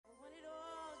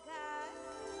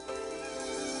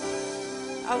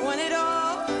I want it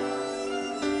all.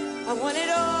 I want it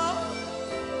all.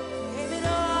 Give it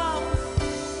all.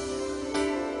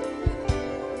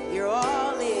 You're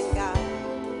all in, God.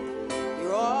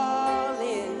 You're all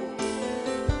in.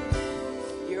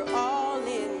 You're all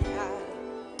in, God.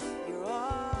 You're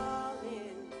all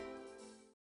in.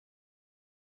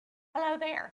 Hello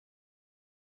there.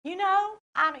 You know,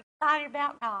 I'm excited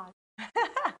about God.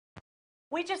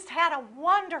 We just had a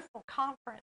wonderful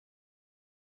conference.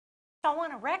 So I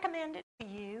want to recommend it to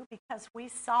you because we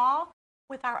saw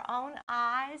with our own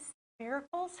eyes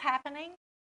miracles happening.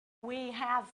 We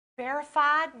have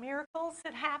verified miracles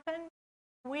that happened.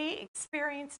 We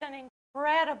experienced an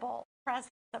incredible presence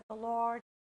of the Lord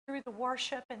through the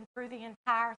worship and through the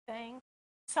entire thing.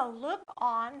 So look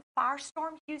on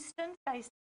Firestorm Houston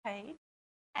Facebook page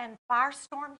and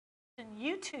Firestorm Houston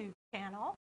YouTube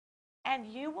channel, and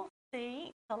you will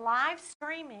see the live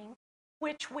streaming,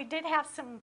 which we did have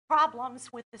some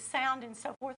problems with the sound and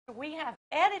so forth, so we have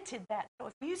edited that. So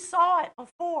if you saw it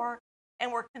before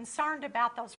and were concerned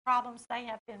about those problems, they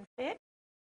have been fixed,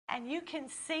 and you can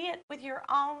see it with your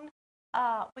own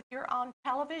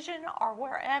television or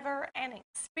wherever and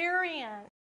experience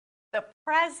the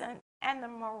presence and the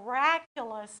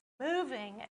miraculous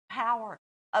moving power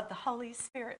of the Holy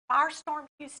Spirit. Firestorm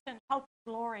Houston Hope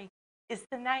and Glory is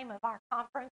the name of our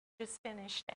conference. We just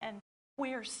finished, and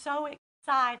we are so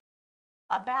excited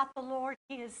about the Lord.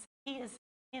 He is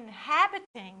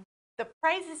inhabiting the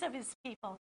praises of his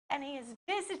people, and he is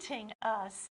visiting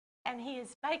us, and he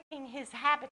is making his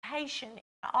habitation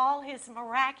in all his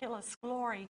miraculous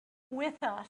glory with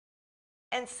us.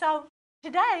 And so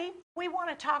today we want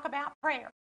to talk about prayer.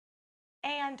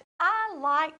 And I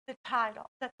like the title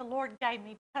that the Lord gave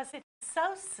me because it's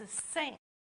so succinct.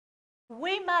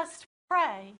 We must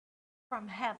pray from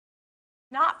heaven,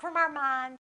 not from our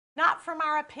mind, not from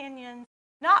our opinions,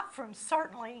 not from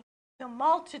certainly the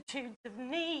multitudes of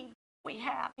needs we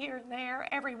have here and there,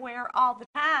 everywhere, all the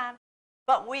time,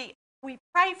 but we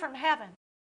pray from heaven.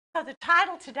 So the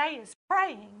title today is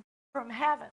Praying from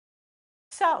Heaven.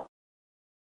 So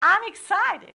I'm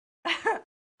excited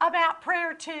about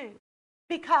prayer too,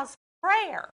 because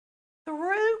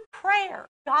through prayer,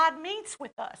 God meets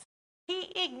with us.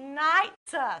 He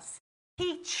ignites us.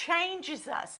 He changes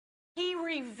us. He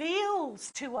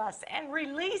reveals to us and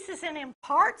releases and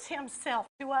imparts himself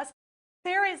to us.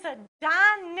 There is a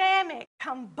dynamic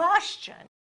combustion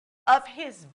of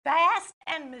his vast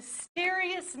and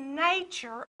mysterious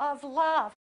nature of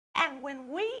love. And when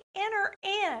we enter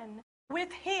in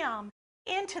with him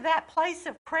into that place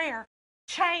of prayer,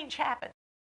 change happens.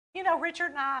 You know,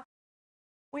 Richard and I,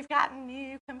 we've gotten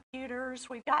new computers,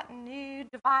 we've gotten new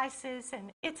devices,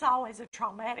 and it's always a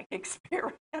traumatic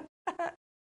experience.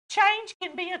 Change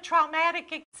can be a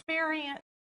traumatic experience,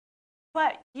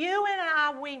 but you and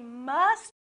I, we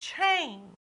must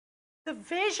change the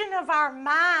vision of our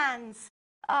minds.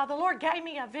 The Lord gave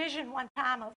me a vision one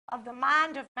time of the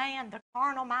mind of man, the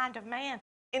carnal mind of man,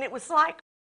 and it was like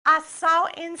I saw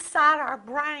inside our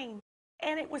brain,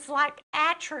 and it was like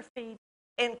atrophied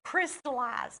and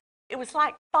crystallized. It was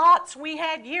like thoughts we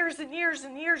had years and years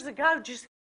and years ago just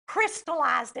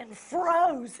crystallized and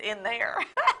froze in there.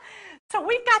 So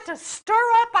we've got to stir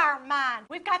up our mind.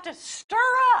 We've got to stir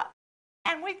up,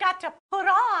 and we've got to put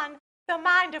on the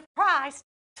mind of Christ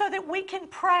so that we can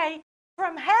pray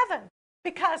from heaven.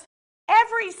 Because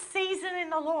every season in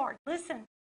the Lord, listen,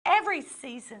 every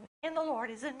season in the Lord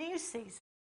is a new season.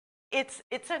 It's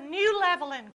a new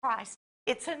level in Christ.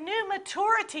 It's a new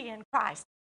maturity in Christ.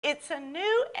 It's a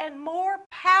new and more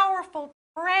powerful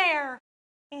prayer.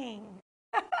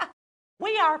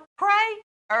 We are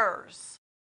prayers.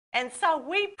 And so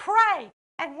we pray,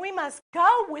 and we must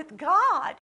go with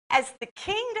God as the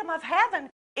kingdom of heaven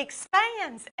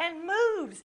expands and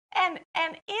moves and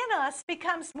in us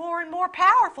becomes more and more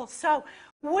powerful. So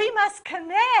we must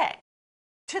connect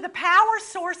to the power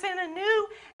source in a new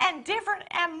and different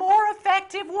and more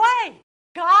effective way.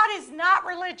 God is not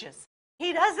religious.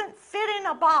 He doesn't fit in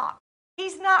a box.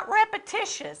 He's not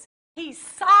repetitious. He's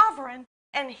sovereign,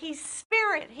 and he's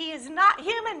spirit. He is not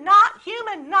human, not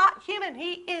human, not human.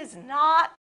 He is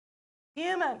not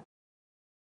human.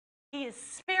 He is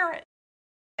spirit.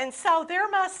 And so there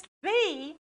must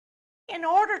be, in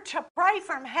order to pray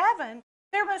from heaven,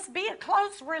 there must be a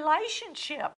close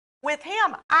relationship with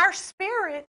him. Our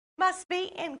spirit must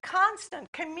be in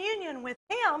constant communion with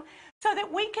him so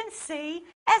that we can see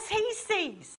as he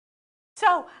sees.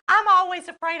 So I'm always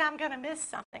afraid I'm going to miss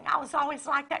something. I was always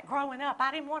like that growing up. I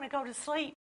didn't want to go to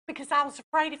sleep because I was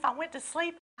afraid if I went to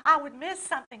sleep, I would miss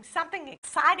something. Something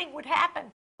exciting would happen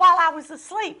while I was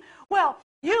asleep. Well,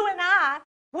 you and I,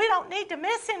 we don't need to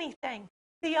miss anything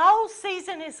the old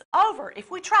season is over.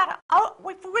 If we try to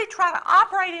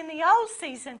operate in the old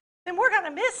season, then we're going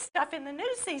to miss stuff in the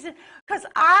new season because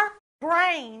our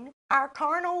brain, our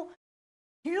carnal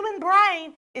human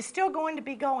brain, is still going to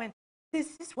be going,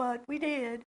 this is what we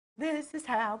did. This is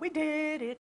how we did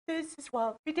it. This is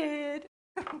what we did.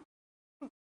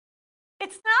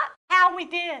 It's not how we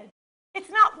did. It's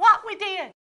not what we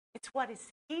did. It's what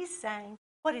is he saying?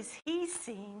 What is he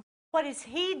seeing? What is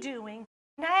he doing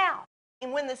now?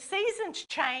 And when the seasons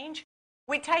change,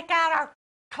 we take out our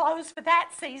clothes for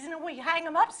that season and we hang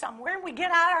them up somewhere and we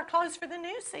get out our clothes for the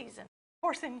new season. Of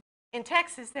course, in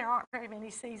Texas, there aren't very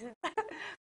many seasons.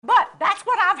 But that's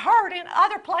what I've heard in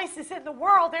other places in the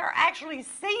world. There are actually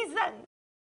seasons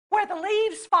where the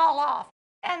leaves fall off.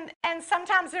 And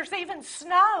sometimes there's even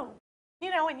snow. You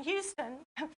know, in Houston,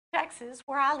 Texas,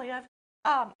 where I live,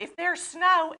 if there's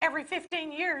snow every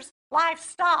 15 years, life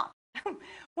stops.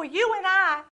 Well, you and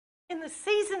I, in the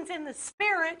seasons in the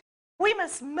Spirit, we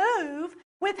must move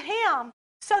with Him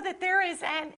so that there is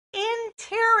an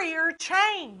interior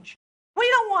change. We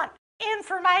don't want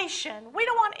information. We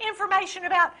don't want information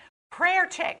about prayer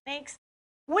techniques.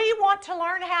 We want to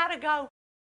learn how to go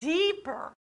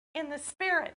deeper in the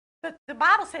Spirit. The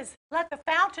Bible says, let the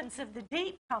fountains of the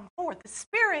deep come forth. The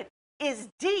Spirit is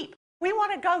deep. We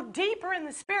want to go deeper in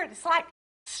the Spirit. It's like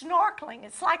snorkeling.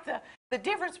 It's like the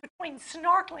difference between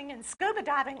snorkeling and scuba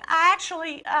diving. I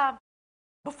actually,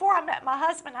 before I met my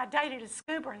husband, I dated a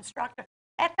scuba instructor.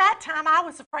 At that time, I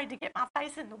was afraid to get my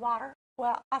face in the water.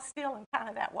 Well, I still am kind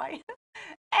of that way.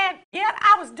 And yet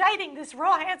I was dating this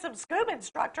real handsome scuba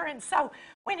instructor. And so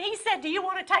when he said, do you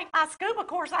want to take my scuba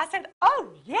course? I said, oh,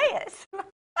 yes.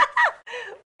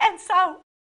 And so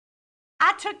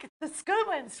I took the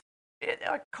scuba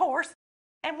course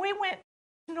and we went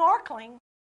snorkeling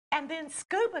and then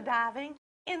scuba diving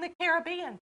in the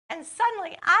Caribbean. And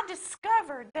suddenly I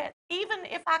discovered that even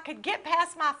if I could get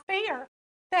past my fear,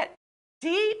 that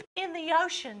deep in the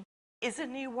ocean is a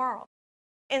new world.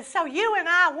 And so you and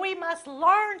I, we must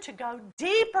learn to go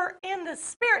deeper in the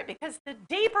Spirit because the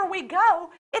deeper we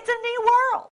go, it's a new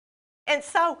world. And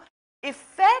so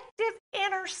effective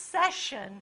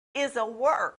intercession is a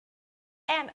work.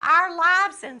 And our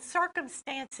lives and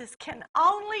circumstances can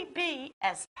only be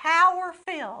as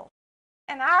power-filled.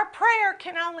 And our prayer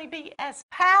can only be as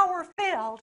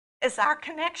power-filled as our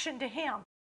connection to Him.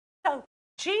 So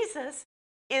Jesus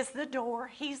is the door.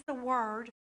 He's the Word.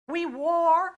 We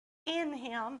war in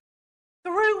Him,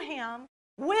 through Him,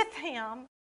 with Him.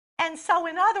 And so,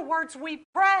 in other words, we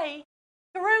pray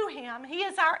through Him. He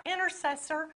is our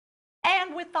intercessor,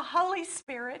 and with the Holy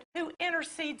Spirit who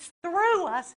intercedes through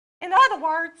us. In other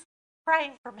words,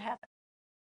 praying from heaven.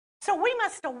 So we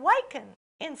must awaken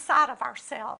inside of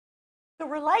ourselves the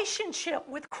relationship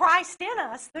with Christ in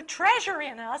us, the treasure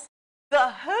in us,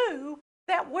 the who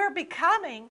that we're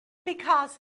becoming,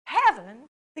 because heaven,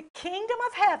 the kingdom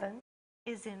of heaven,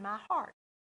 is in my heart.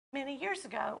 Many years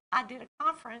ago, I did a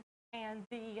conference, and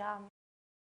the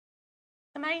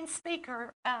main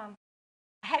speaker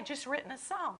had just written a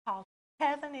song called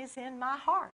Heaven is in My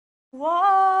Heart. Whoa,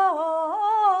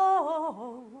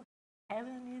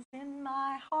 heaven is in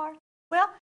my heart.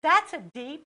 Well, that's a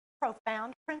deep,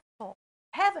 profound principle.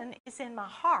 Heaven is in my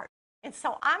heart. And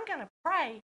so I'm going to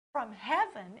pray from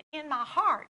heaven in my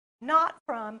heart, not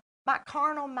from my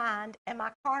carnal mind and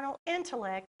my carnal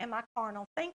intellect and my carnal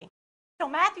thinking. So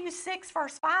Matthew 6,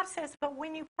 verse 5 says, but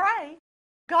when you pray,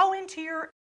 go into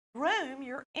your room,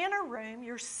 your inner room,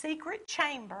 your secret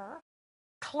chamber,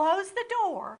 close the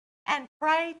door, and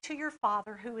pray to your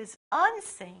Father who is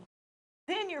unseen.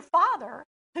 Then your Father,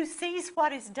 who sees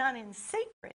what is done in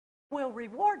secret, will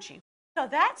reward you. So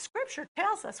that scripture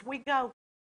tells us we go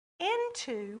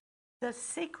into the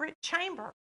secret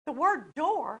chamber. The word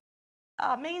door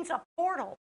means a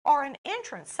portal or an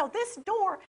entrance. So this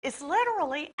door is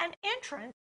literally an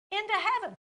entrance into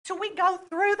heaven. So we go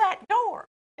through that door.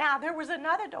 Now, there was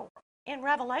another door in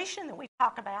Revelation that we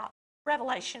talk about,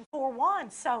 Revelation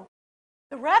 4:1. So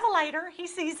the revelator, he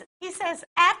says,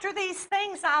 after these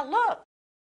things I looked,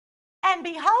 and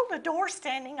behold, a door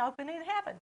standing open in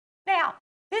heaven. Now,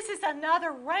 this is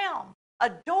another realm. A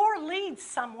door leads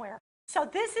somewhere. So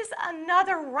this is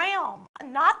another realm,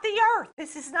 not the earth.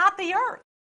 This is not the earth.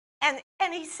 And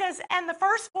he says, and the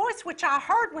first voice which I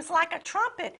heard was like a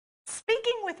trumpet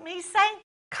speaking with me, saying,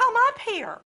 come up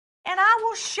here, and I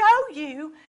will show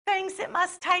you things that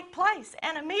must take place.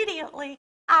 And immediately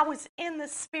I was in the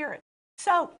Spirit.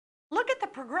 So look at the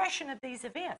progression of these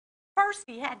events. First,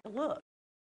 he had to look.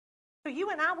 So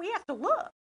you and I, we have to look.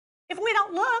 If we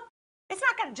don't look, it's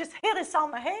not going to just hit us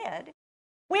on the head.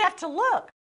 We have to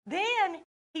look. Then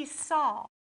he saw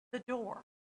the door.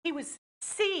 He was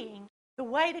seeing the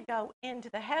way to go into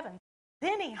the heavens.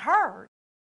 Then he heard.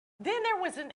 Then there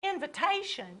was an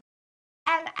invitation.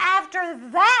 And after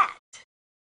that,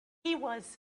 he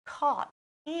was caught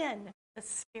in the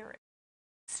Spirit.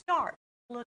 Start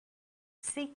looking.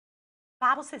 Seek. The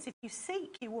Bible says if you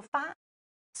seek, you will find.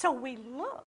 So we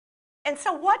look. And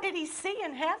so what did he see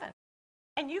in heaven?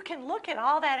 And you can look at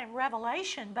all that in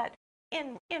Revelation, but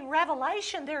in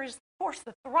Revelation there is, of course,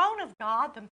 the throne of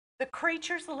God, the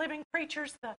creatures, the living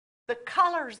creatures, the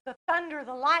colors, the thunder,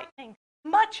 the lightning,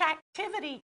 much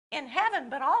activity in heaven,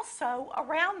 but also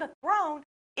around the throne.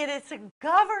 It is a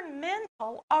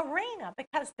governmental arena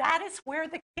because that is where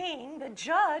the king, the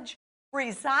judge,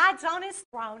 resides on his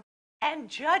throne and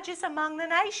judges among the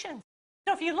nations.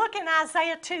 So if you look in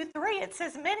Isaiah 2:3, it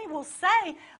says, many will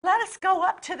say, let us go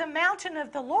up to the mountain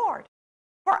of the Lord.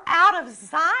 For out of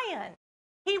Zion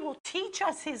he will teach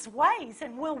us his ways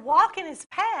and we'll walk in his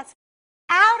paths.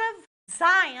 Out of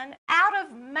Zion, out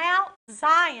of Mount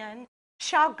Zion,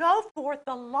 shall go forth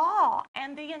the law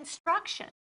and the instruction.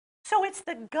 So it's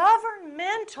the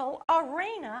governmental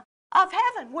arena of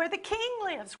heaven where the king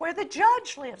lives, where the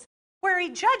judge lives, where he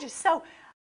judges. So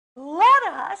let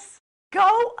us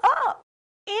go up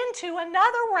into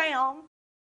another realm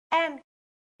and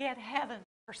get heaven's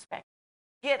perspective,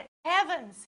 get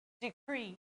heaven's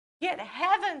decree, get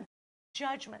heaven's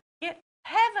judgment, get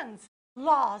heaven's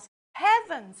laws,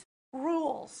 heaven's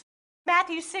rules.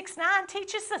 Matthew 6:9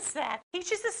 teaches us that,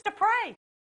 teaches us to pray.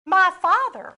 My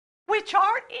Father, which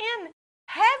art in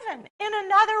heaven, in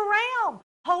another realm,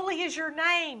 holy is your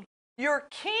name, your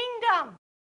kingdom.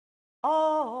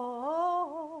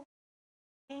 Oh,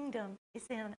 kingdom is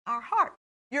in our heart.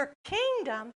 Your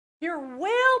kingdom, your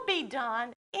will be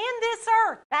done in this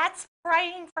earth. That's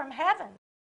praying from heaven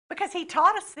because he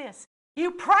taught us this.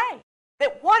 You pray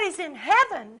that what is in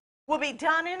heaven will be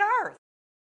done in earth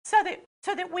so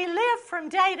that we live from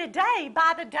day to day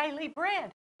by the daily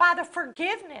bread, by the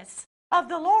forgiveness of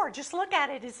the Lord. Just look at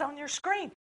it. It's on your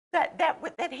screen. That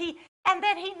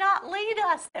he not lead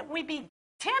us that we be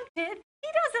tempted. He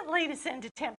doesn't lead us into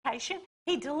temptation.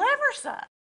 He delivers us.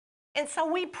 And so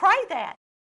we pray that.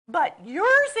 But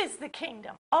yours is the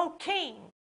kingdom, O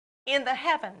King, in the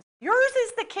heavens. Yours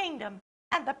is the kingdom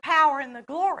and the power and the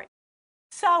glory.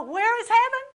 So where is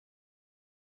heaven?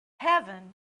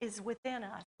 Heaven is within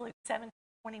us, Luke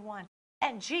 7:21.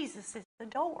 And Jesus is the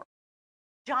door.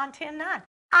 John 10:9.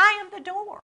 I am the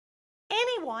door.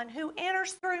 Anyone who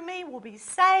enters through me will be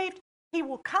saved. He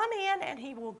will come in and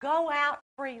he will go out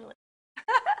freely.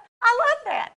 I love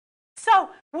that.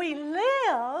 So we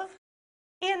live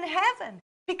in heaven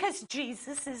because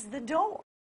Jesus is the door.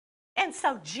 And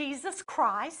so Jesus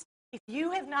Christ, if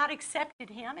you have not accepted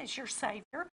him as your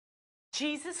Savior,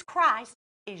 Jesus Christ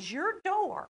is your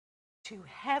door to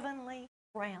heavenly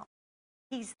realm.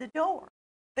 He's the door.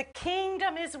 The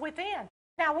kingdom is within.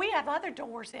 Now, we have other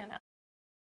doors in us.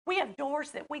 We have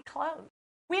doors that we close.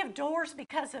 We have doors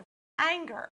because of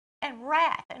anger and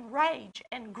wrath and rage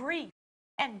and grief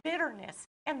and bitterness.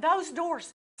 And those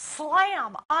doors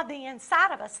slam on the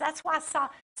inside of us. That's why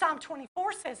Psalm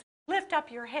 24 says, lift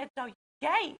up your heads, O ye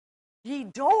gates, ye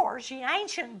doors, ye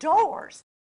ancient doors,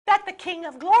 that the King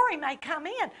of glory may come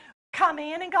in. Come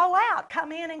in and go out.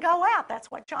 Come in and go out. That's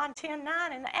what John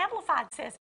 10:9 in the Amplified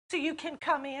says. So you can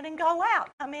come in and go out.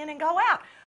 Come in and go out.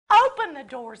 Open the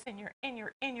doors in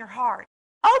your heart.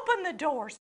 Open the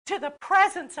doors to the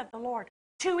presence of the Lord,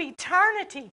 to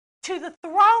eternity, to the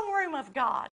throne room of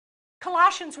God.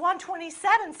 Colossians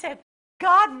 1:27 said,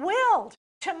 God willed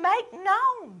to make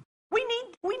known. We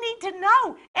need to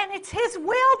know, and it's his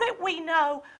will that we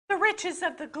know the riches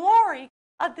of the glory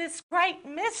of this great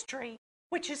mystery,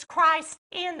 which is Christ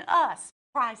in us.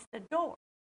 Christ the door.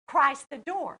 Christ the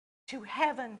door to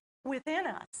heaven within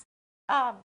us.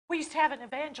 We used to have an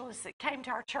evangelist that came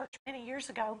to our church many years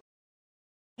ago.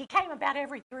 He came about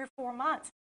every 3 or 4 months,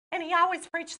 and he always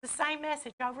preached the same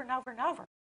message over and over and over.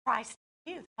 Christ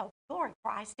in you, the hope of glory.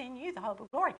 Christ in you, the hope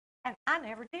of glory. And I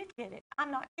never did get it.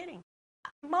 I'm not kidding.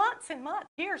 Months and months,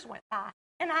 years went by,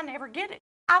 and I never get it.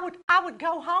 I would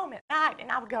go home at night,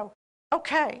 and I would go,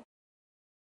 okay,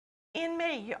 in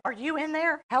me, are you in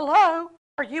there? Hello?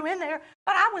 Are you in there?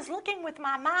 But I was looking with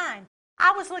my mind.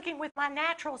 I was looking with my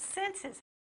natural senses.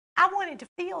 I wanted to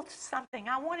feel something.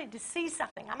 I wanted to see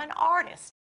something. I'm an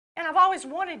artist, and I've always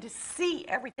wanted to see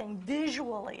everything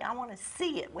visually. I want to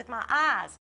see it with my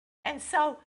eyes. And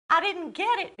so I didn't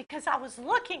get it because I was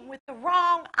looking with the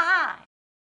wrong eye.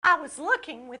 I was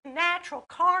looking with natural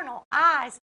carnal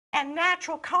eyes and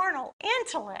natural carnal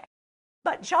intellect.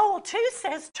 But Joel 2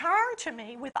 says, turn to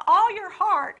me with all your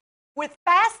heart, with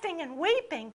fasting and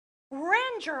weeping,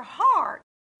 rend your heart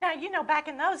Now, you know, back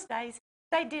in those days,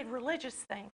 they did religious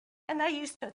things, and they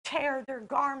used to tear their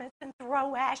garments and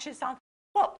throw ashes on.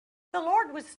 Well, the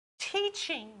Lord was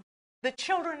teaching the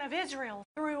children of Israel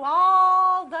through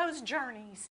all those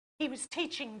journeys. He was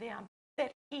teaching them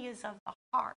that He is of the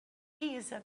heart. He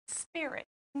is of the spirit,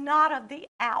 not of the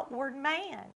outward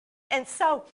man. And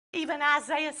so even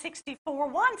Isaiah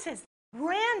 64:1 says,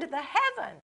 rend the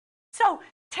heaven. So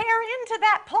tear into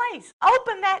that place,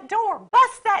 open that door,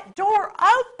 bust that door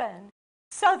open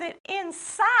so that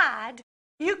inside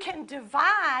you can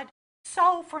divide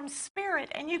soul from spirit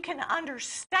and you can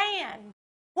understand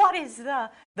what is the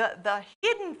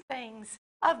hidden things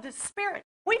of the spirit.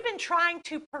 We've been trying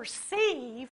to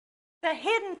perceive the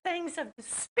hidden things of the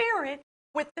spirit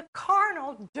with the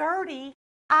carnal, dirty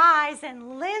eyes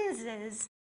and lenses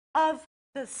of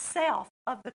the self,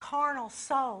 of the carnal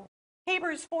soul.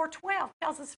 Hebrews 4:12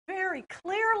 tells us very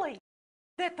clearly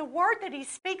that the word that He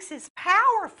speaks is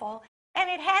powerful and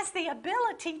it has the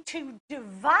ability to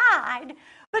divide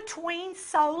between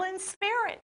soul and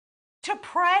spirit. To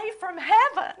pray from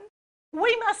heaven,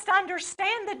 we must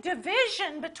understand the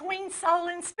division between soul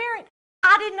and spirit.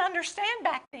 I didn't understand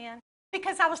back then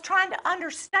because I was trying to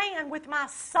understand with my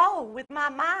soul, with my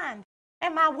mind,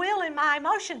 and my will and my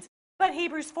emotions. But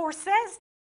Hebrews 4:12 says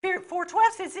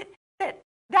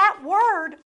that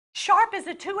word, sharp as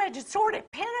a two-edged sword,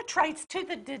 it penetrates to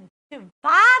the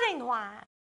dividing line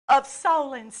of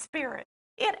soul and spirit.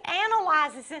 It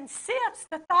analyzes and sifts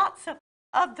the thoughts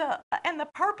of the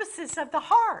purposes of the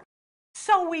heart.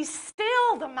 So we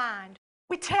still the mind.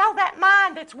 We tell that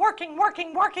mind that's working.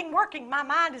 My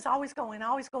mind is always going,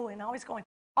 always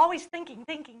thinking.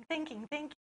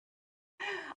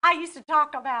 I used to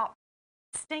talk about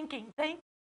stinking think,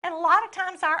 and a lot of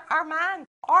times our minds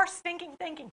are stinking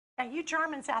thinking. Now, you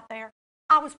Germans out there,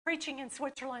 I was preaching in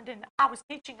Switzerland and I was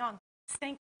teaching on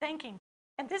stinking thinking.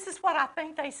 And this is what I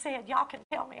think they said. Y'all can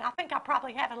tell me. I think I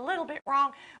probably have it a little bit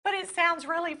wrong, but it sounds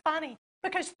really funny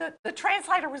because the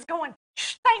translator was going,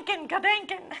 stinking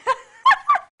gadinkin.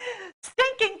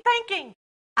 Stinking thinking.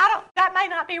 That may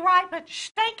not be right, but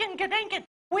stinking gadinkin.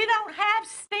 We don't have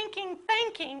stinking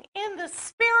thinking in the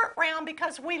spirit realm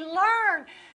because we learn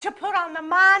to put on the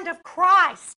mind of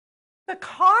Christ. The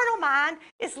carnal mind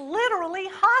is literally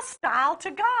hostile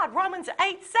to God. Romans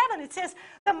 8:7, it says,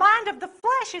 the mind of the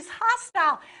flesh is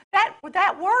hostile.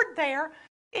 That word there,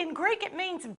 in Greek, it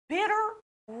means bitter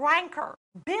rancor,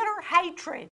 bitter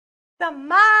hatred. The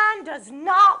mind does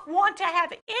not want to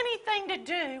have anything to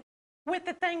do with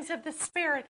the things of the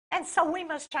Spirit. And so we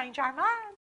must change our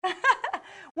mind.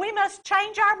 We must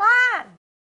change our mind.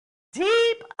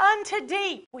 Deep unto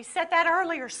deep. We said that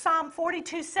earlier, Psalm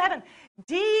 42:7.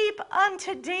 Deep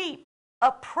unto deep,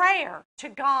 a prayer to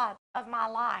God of my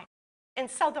life. And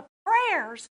so the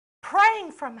prayers,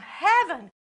 praying from heaven,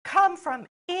 come from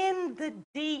in the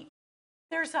deep.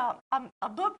 There's a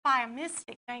book by a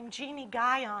mystic named Jeannie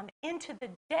Guyon, Into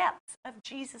the Depths of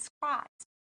Jesus Christ.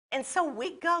 And so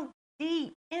we go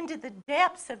deep into the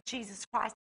depths of Jesus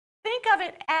Christ. Think of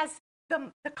it as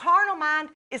the carnal mind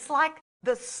is like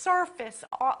the surface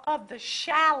of the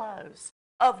shallows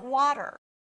of water.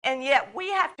 And yet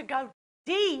we have to go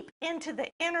deep into the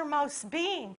innermost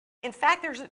being. In fact,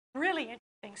 there's a really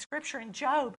interesting scripture in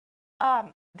Job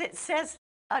that says,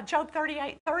 Job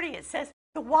 38:30, it says,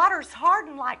 the water's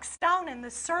hardened like stone and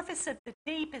the surface of the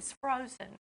deep is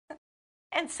frozen.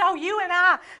 And so you and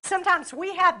I, sometimes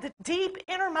we have the deep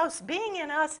innermost being in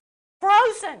us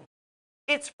frozen.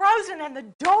 It's frozen and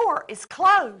the door is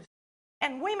closed.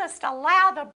 And we must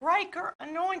allow the breaker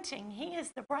anointing. He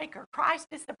is the breaker. Christ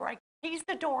is the breaker. He's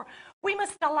the door. We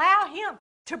must allow Him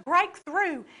to break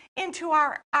through into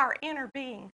our inner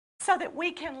being so that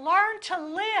we can learn to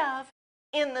live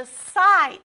in the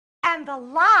sight and the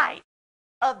light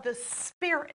of the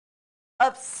Spirit,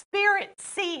 of spirit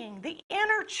seeing. The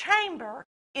inner chamber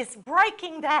is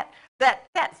breaking that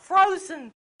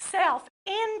frozen self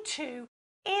into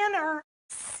inner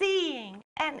seeing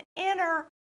and inner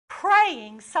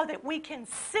praying so that we can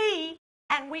see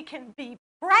and we can be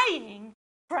praying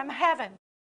from heaven.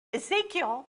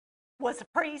 Ezekiel was a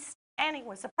priest and he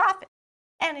was a prophet.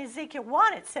 And Ezekiel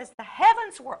 1, it says, the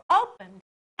heavens were opened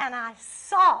and I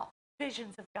saw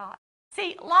visions of God.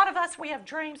 See, a lot of us, we have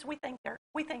dreams, we think they're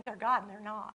God and they're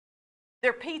not.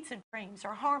 They're pizza dreams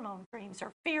or hormone dreams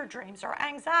or fear dreams or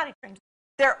anxiety dreams.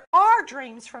 There are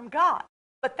dreams from God,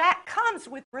 but that comes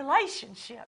with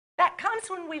relationship. That comes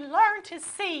when we learn to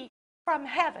see from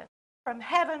heaven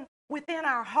within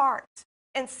our hearts.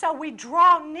 And so we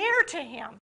draw near to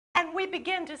Him and we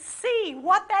begin to see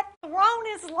what that throne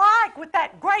is like with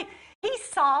that great.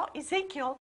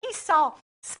 Ezekiel, he saw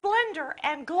splendor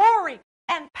and glory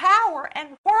and power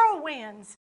and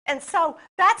whirlwinds. And so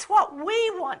that's what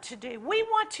we want to do. We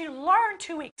want to learn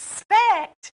to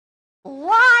expect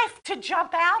life to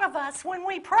jump out of us when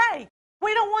we pray.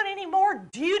 We don't want any more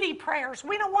duty prayers.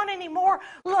 We don't want any more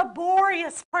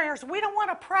laborious prayers. We don't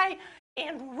want to pray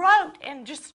in rote and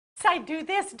just say, do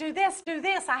this, do this, do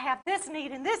this. I have this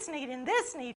need and this need and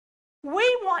this need.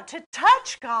 We want to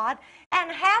touch God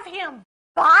and have Him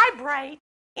vibrate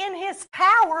in His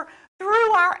power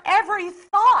through our every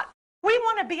thought. We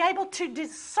want to be able to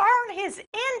discern His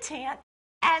intent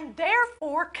and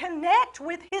therefore connect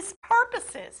with His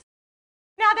purposes.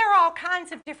 Now, there are all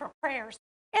kinds of different prayers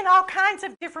and all kinds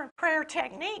of different prayer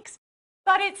techniques,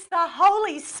 but it's the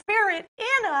Holy Spirit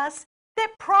in us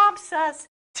that prompts us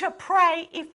to pray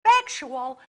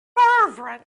effectual,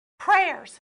 fervent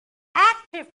prayers,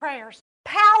 active prayers,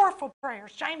 powerful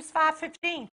prayers. James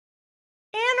 5:15.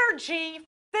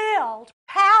 Energy-filled,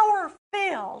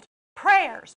 power-filled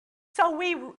prayers. So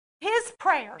His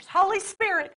prayers, Holy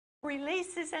Spirit,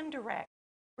 releases and directs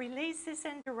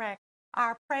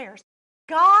our prayers.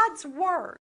 God's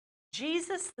Word,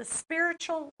 Jesus, the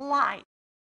spiritual light.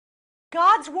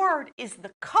 God's Word is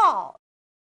the cause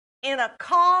in a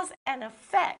cause and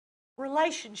effect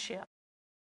relationship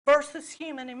versus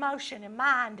human emotion and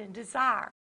mind and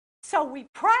desire. So we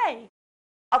pray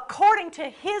according to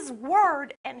His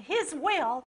Word and His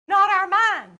will, not our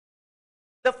mind.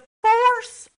 The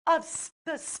force of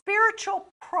the spiritual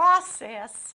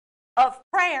process of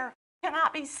prayer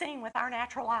cannot be seen with our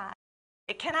natural eye.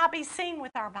 It cannot be seen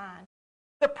with our mind.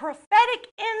 The prophetic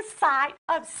insight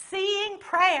of seeing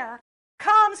prayer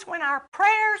comes when our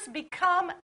prayers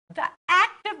become the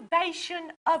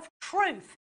activation of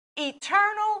truth,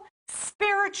 eternal,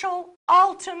 spiritual,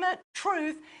 ultimate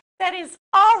truth that is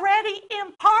already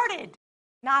imparted,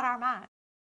 not our mind.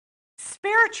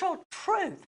 Spiritual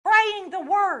truth, praying the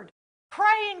Word,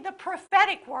 praying the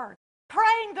prophetic word,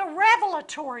 praying the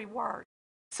revelatory word.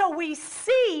 So we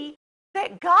see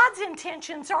that God's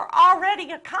intentions are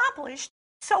already accomplished,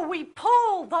 so we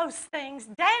pull those things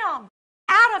down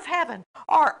out of heaven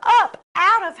or up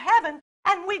out of heaven,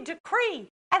 and we decree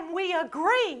and we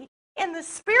agree in the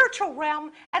spiritual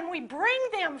realm, and we bring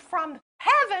them from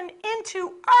heaven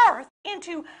into earth,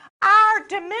 into our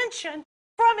dimension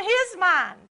from His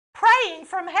mind, praying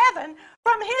from heaven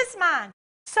from His mind.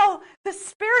 So the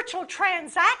spiritual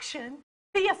transaction,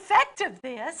 the effect of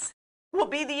this, will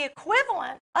be the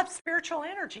equivalent of spiritual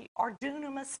energy or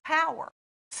dunamis power.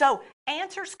 So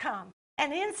answers come,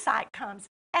 and insight comes,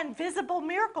 and visible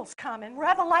miracles come, and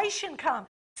revelation come.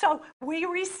 So we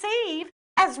receive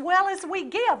as well as we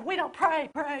give. We don't pray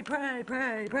till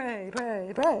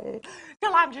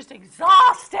I'm just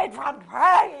exhausted from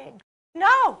praying.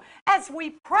 No, as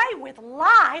we pray with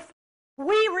life,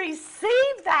 we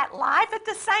receive that life at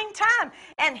the same time.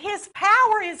 And His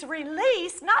power is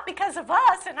released, not because of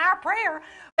us and our prayer,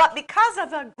 but because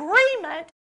of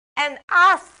agreement and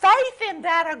our faith in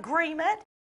that agreement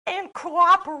and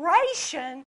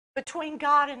cooperation between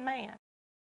God and man.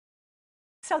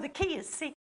 So the key is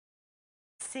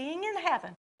seeing in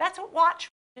heaven. That's what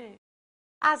watchmen do.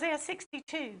 Isaiah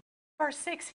 62, verse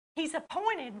 6, He's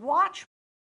appointed watchmen.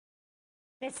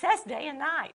 It says day and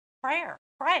night, prayer,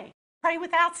 pray. Pray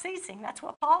without ceasing. That's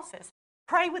what Paul says.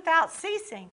 Pray without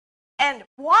ceasing. And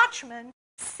watchmen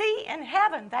see in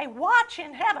heaven. They watch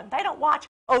in heaven. They don't watch,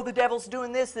 oh, the devil's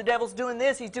doing this, the devil's doing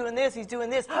this, he's doing this, he's doing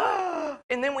this.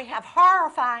 And then we have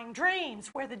horrifying dreams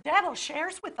where the devil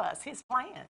shares with us his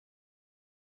plan.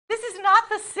 This is not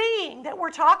the seeing that we're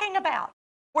talking about.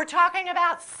 We're talking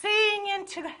about seeing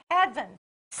into heaven,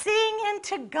 seeing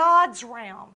into God's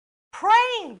realm,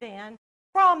 praying then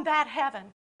from that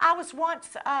heaven. I was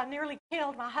once nearly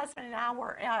killed. My husband and I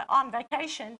were on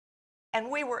vacation,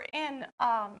 and we were in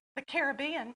the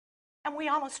Caribbean, and we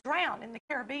almost drowned in the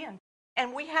Caribbean.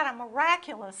 And we had a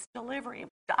miraculous delivery.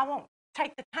 I won't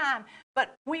take the time,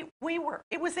 but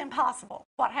it was impossible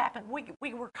what happened.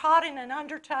 We were caught in an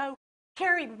undertow,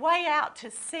 carried way out to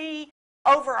sea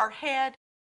over our head.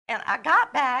 And I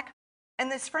got back,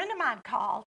 and this friend of mine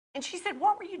called, and she said,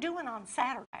 "What were you doing on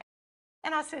Saturday?"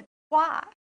 And I said, "Why?"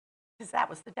 Because that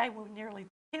was the day we were nearly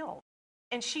killed.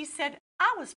 And she said,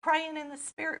 "I was praying in the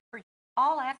Spirit for you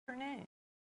all afternoon."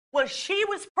 Well, she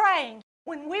was praying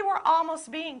when we were almost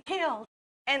being killed,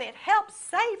 and it helped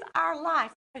save our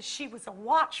life because she was a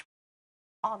watchman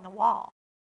on the wall.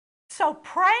 So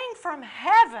praying from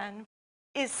heaven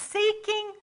is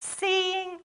seeking,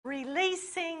 seeing,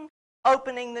 releasing,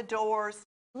 opening the doors,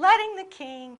 letting the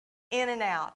King in and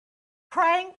out.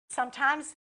 Praying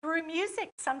sometimes through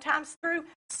music, sometimes through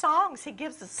songs. He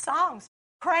gives us songs.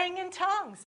 Praying in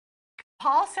tongues.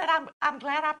 Paul said, I'm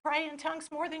glad I pray in tongues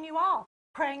more than you all.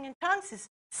 Praying in tongues is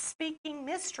speaking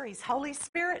mysteries, Holy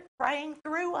Spirit praying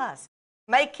through us,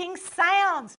 making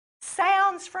sounds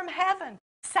from heaven,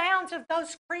 sounds of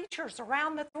those creatures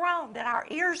around the throne that our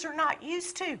ears are not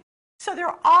used to. So there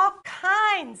are all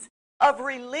kinds of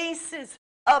releases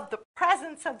of the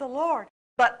presence of the Lord.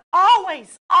 But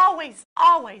always, always,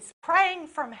 always praying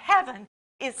from heaven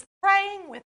is praying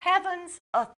with heaven's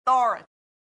authority.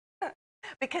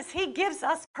 Because he gives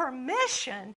us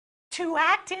permission to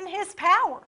act in his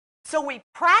power. So we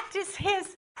practice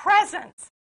his presence,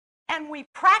 and we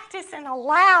practice and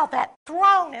allow that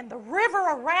throne and the river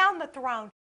around the throne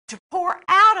to pour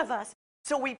out of us.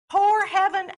 So we pour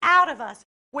heaven out of us.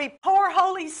 We pour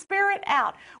Holy Spirit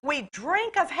out. We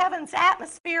drink of heaven's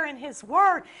atmosphere in his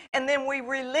word, and then we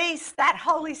release that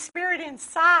Holy Spirit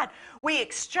inside. We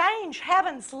exchange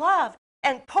heaven's love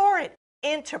and pour it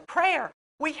into prayer.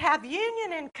 We have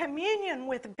union and communion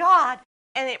with God,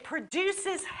 and it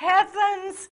produces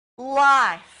heaven's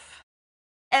life.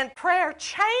 And prayer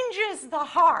changes the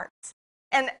hearts,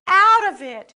 and out of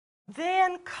it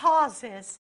then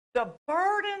causes the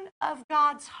burden of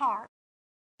God's heart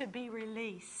to be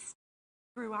released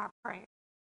through our prayer.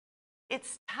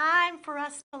 It's time for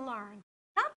us to learn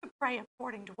not to pray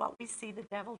according to what we see the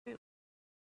devil do,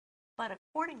 but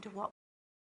according to what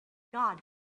God.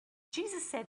 Jesus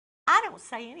said, I don't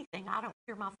say anything I don't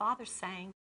hear my Father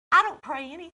saying. I don't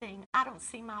pray anything I don't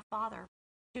see my Father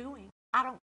doing. I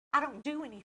don't do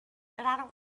anything that I don't.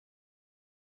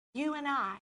 You and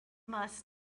I must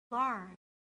learn,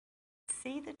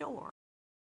 see the door,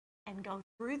 and go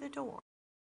through the door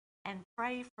and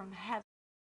pray from heaven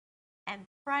and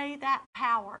pray that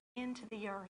power into the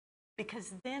earth,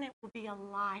 because then it will be a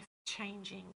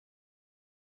life-changing.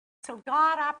 So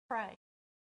God, I pray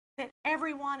that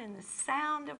everyone in the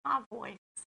sound of my voice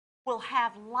will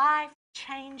have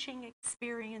life-changing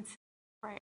experience in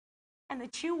prayer, and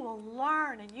that you will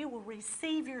learn and you will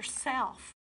receive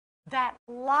yourself that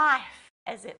life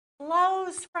as it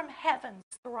flows from heaven's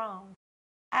throne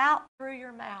out through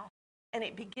your mouth, and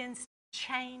it begins to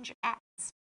change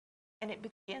atmosphere, and it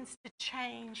begins to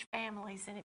change families,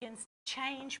 and it begins to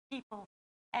change people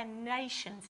and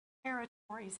nations,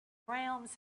 territories,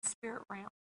 realms, and spirit realms.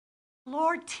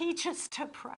 Lord, teach us to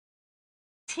pray.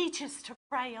 Teach us to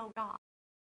pray, oh God.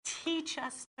 Teach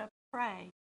us to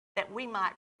pray that we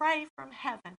might pray from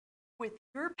heaven with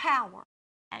your power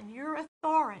and your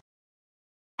authority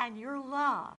and your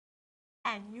love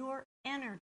and your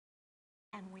energy.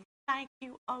 And we thank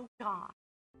you, oh God.